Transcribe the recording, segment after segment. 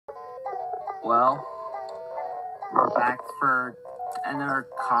Well, we're back for another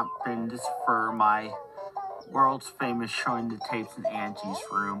cop binge for my world's famous showing the tapes in Angie's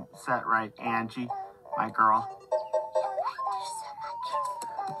room. Is that right, Angie, my girl? Thank you so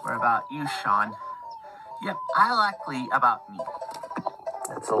much. What about you, Sean? Yep, I likely about me.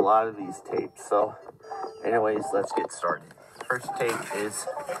 That's a lot of these tapes, so anyways, let's get started. First tape is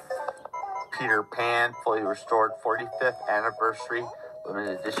Peter Pan, fully restored 45th anniversary,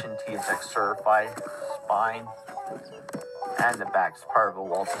 limited edition TSX certified spine. And the back's part of a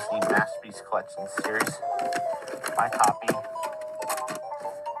Walt Disney Masterpiece Collection series. My copy,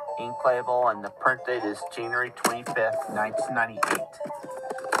 ink label, and the print date is January 25th, 1998.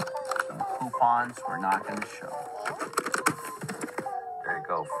 Some coupons we're not going to show. There you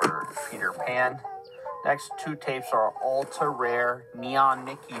go for Peter Pan. Next two tapes are ultra rare Neon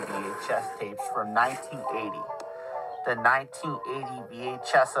Mickey VHS tapes from 1980. The 1980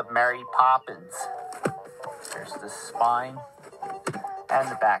 VHS of Mary Poppins. There's the spine and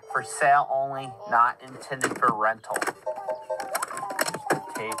the back. For sale only, not intended for rental. There's the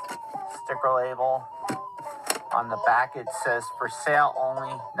tape sticker label. On the back it says for sale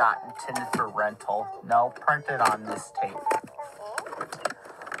only, not intended for rental. No printed on this tape.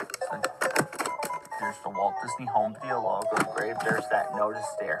 So here's the Walt Disney Home Video logo engraved. There's that notice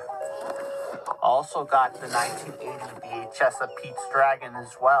there. Also got the 1980 VHS of Pete's Dragon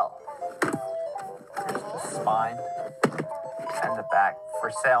as well. Here's the spine and the back.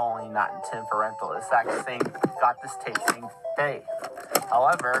 For sale only, not intended for rental. Exact same, got this tape same day.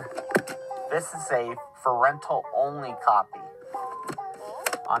 However, this is a for rental only copy.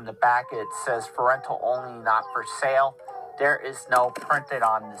 On the back it says for rental only, not for sale. There is no printed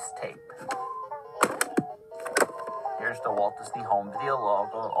on this tape. Here's the Walt Disney Home Video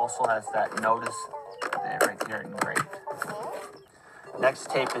logo. It also has that notice there, right there engraved.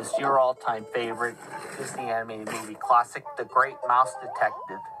 Next tape is your all-time favorite Disney animated movie classic, The Great Mouse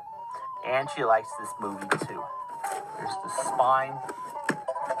Detective. Angie likes this movie too. There's the spine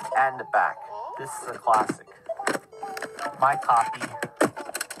and the back. This is a classic. My copy,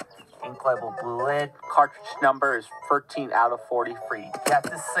 ink label blue lid. Cartridge number is 13 out of 40 free. Yeah,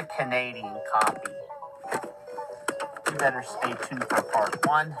 this is a Canadian copy. You better stay tuned for part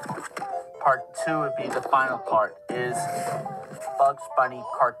 1. Part 2 would be the final part, is Bugs Bunny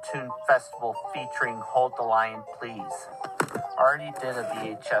Cartoon Festival featuring Hold the Line Please. Already did a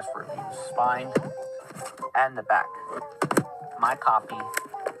VHS review. Spine and the back. My copy.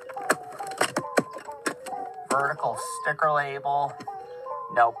 Vertical sticker label.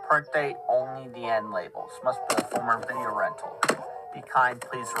 No print date, only the end labels. Must be a former video rental. Be kind,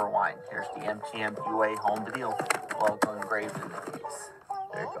 please rewind. Here's the MGM UA Home Video logo engraved in the case.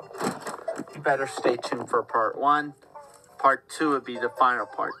 There you go. You better stay tuned for part 1. Part 2 would be the final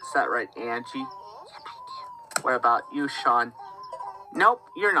part. Is that right, Angie? Yep, I do. What about you, Sean? Nope,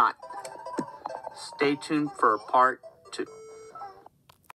 you're not. Stay tuned for part